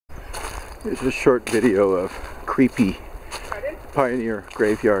Here's a short video of creepy pioneer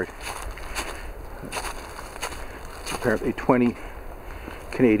graveyard. Apparently 20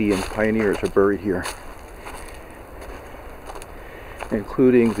 Canadian pioneers are buried here,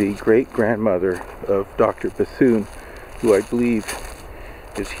 including the great-grandmother of Dr. Bethune, who I believe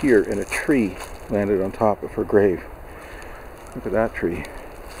is here in a tree landed on top of her grave. Look at that tree.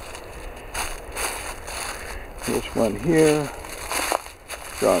 There's one here.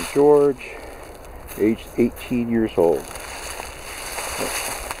 John George, aged 18 years old.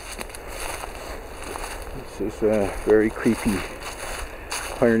 This is a very creepy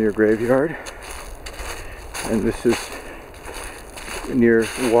pioneer graveyard. And this is near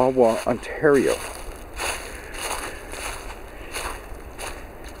Wawa, Ontario.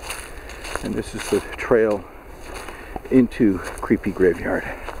 And this is the trail into creepy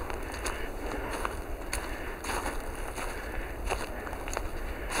graveyard.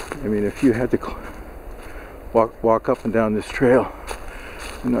 I mean, if you had to walk up and down this trail,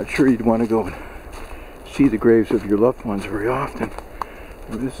 I'm not sure you'd want to go and see the graves of your loved ones very often.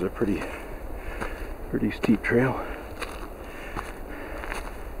 I mean, this is a pretty steep trail.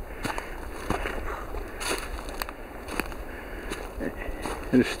 And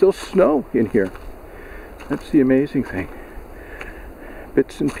there's still snow in here. That's the amazing thing.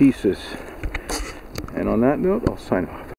 Bits and pieces. And on that note, I'll sign off.